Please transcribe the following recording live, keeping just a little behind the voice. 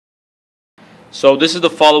So this is the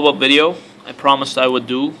follow-up video I promised I would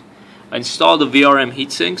do. I installed the VRM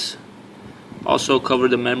heatsinks, also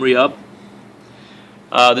covered the memory up.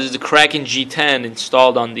 This is the Kraken G10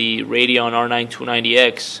 installed on the Radeon R9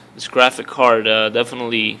 290X. This graphic card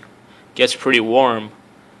definitely gets pretty warm.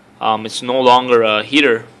 It's no longer a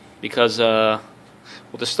heater because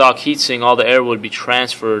with the stock heatsink all the air would be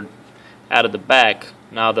transferred out of the back.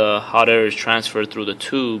 Now the hot air is transferred through the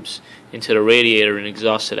tubes into the radiator and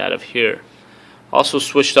exhausted out of here. Also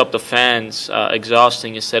switched up the fans,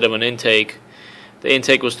 exhausting instead of an intake. The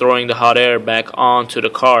intake was throwing the hot air back onto the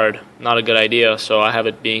card. Not a good idea, so I have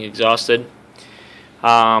it being exhausted.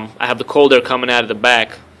 I have the cold air coming out of the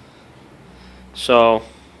back. So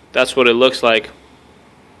that's what it looks like.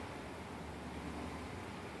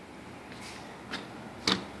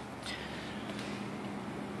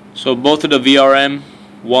 So both of the VRM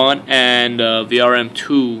 1 and VRM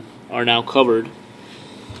 2 are now covered.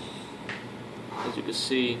 As you can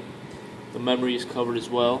see, the memory is covered as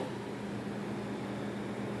well.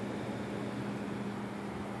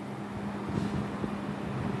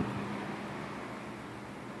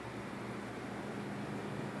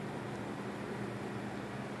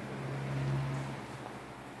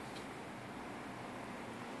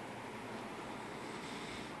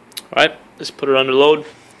 Alright, let's put it under load,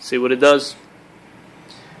 see what it does.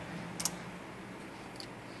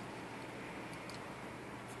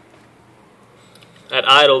 At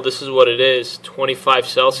idle, this is what it is: 25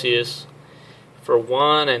 Celsius for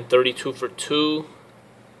 1 and 32 for 2.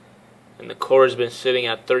 And the core has been sitting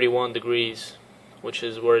at 31 degrees, which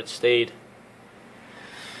is where it stayed.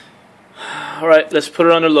 Alright, let's put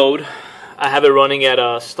it under load. I have it running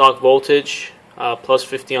at stock voltage, plus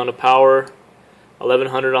 50 on the power,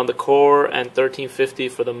 1100 on the core, and 1350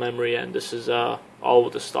 for the memory, and this is all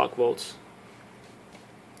with the stock volts.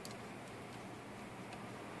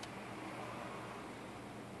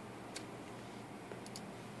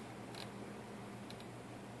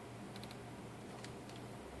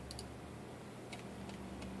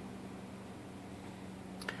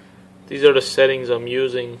 These are the settings I'm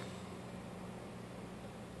using.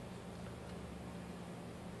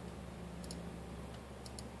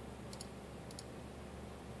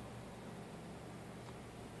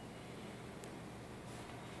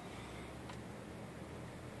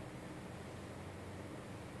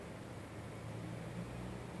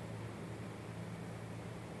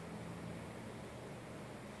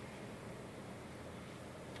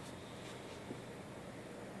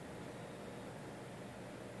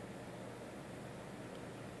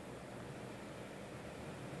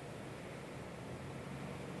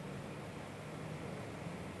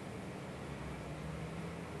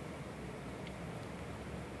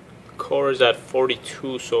 Core is at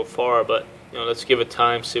 42 so far, but let's give it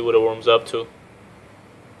time, see what it warms up to.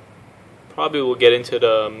 Probably will get into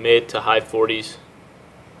the mid to high 40s.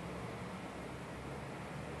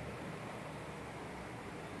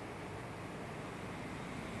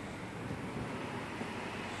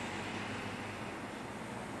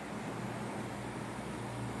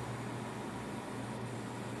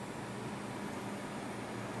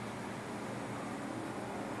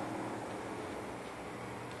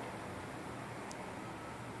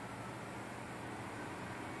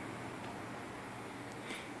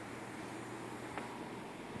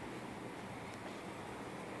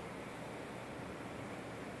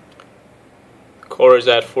 Core is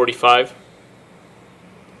at 45.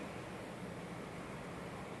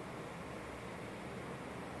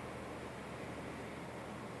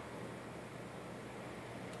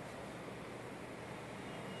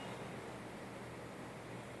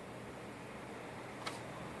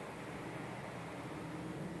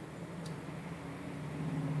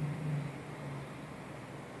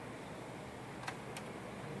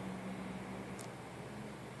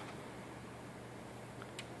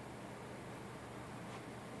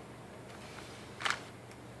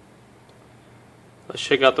 Let's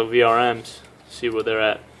check out the VRMs, see where they're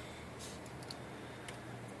at.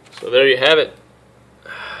 So there you have it.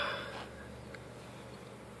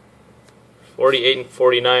 48 and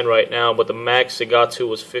 49 right now, but the max it got to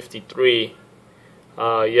was 53.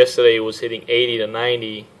 Yesterday it was hitting 80 to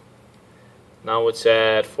 90. Now it's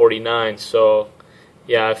at 49. So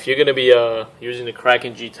yeah, if you're gonna be using the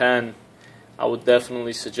Kraken G10, I would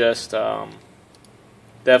definitely suggest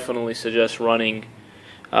running.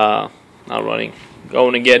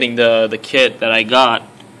 Going and getting the kit that I got.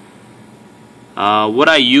 What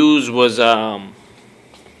I used was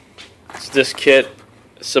this kit.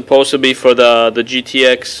 It's supposed to be for the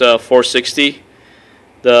GTX 460,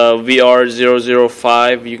 the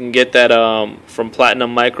VR005. You can get that from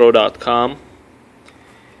platinummicro.com.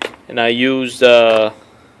 and I used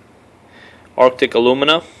Arctic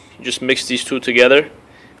alumina. You just mix these two together.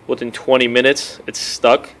 Within 20 minutes it's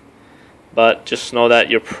stuck, but just know that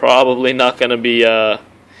you're probably not going to be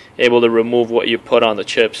able to remove what you put on the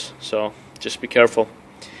chips, so just be careful.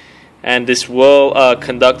 And this will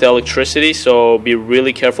conduct electricity, so be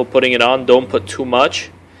really careful putting it on. Don't put too much,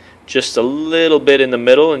 just a little bit in the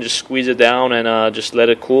middle, and just squeeze it down and just let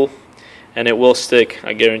it cool, and it will stick,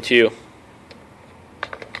 I guarantee you.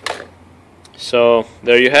 So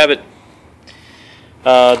there you have it.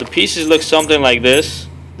 The pieces look something like this.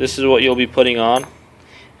 This is what you'll be putting on,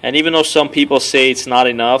 and even though some people say it's not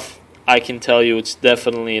enough, I can tell you it's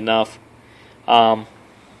definitely enough.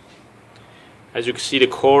 As you can see, the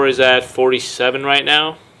core is at 47 right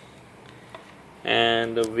now,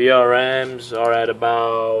 and the VRMs are at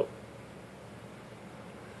about,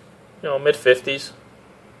 mid-50s,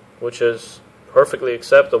 which is perfectly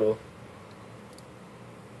acceptable.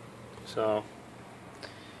 So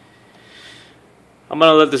I'm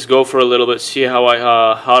gonna let this go for a little bit, see how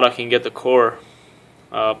hot I can get the core.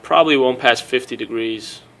 Probably won't pass 50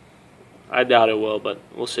 degrees. I doubt it will, but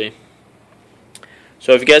we'll see.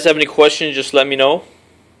 So if you guys have any questions, just let me know.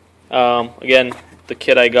 Again, the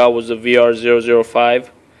kit I got was the VR005.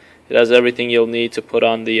 It has everything you'll need to put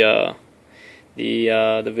on the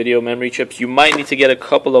video memory chips. You might need to get a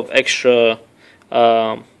couple of extra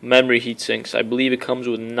memory heat sinks. I believe it comes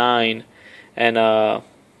with 9 and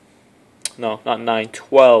no, not 9,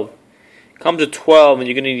 12. It comes with 12, and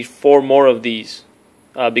you're going to need 4 more of these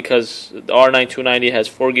because the R9 290 has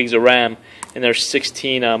 4 gigs of RAM, and there's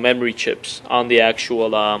 16 memory chips on the actual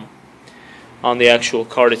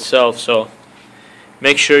card itself. So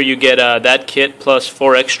make sure you get that kit plus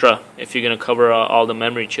 4 extra if you're going to cover all the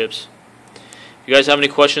memory chips. If you guys have any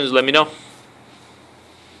questions, let me know.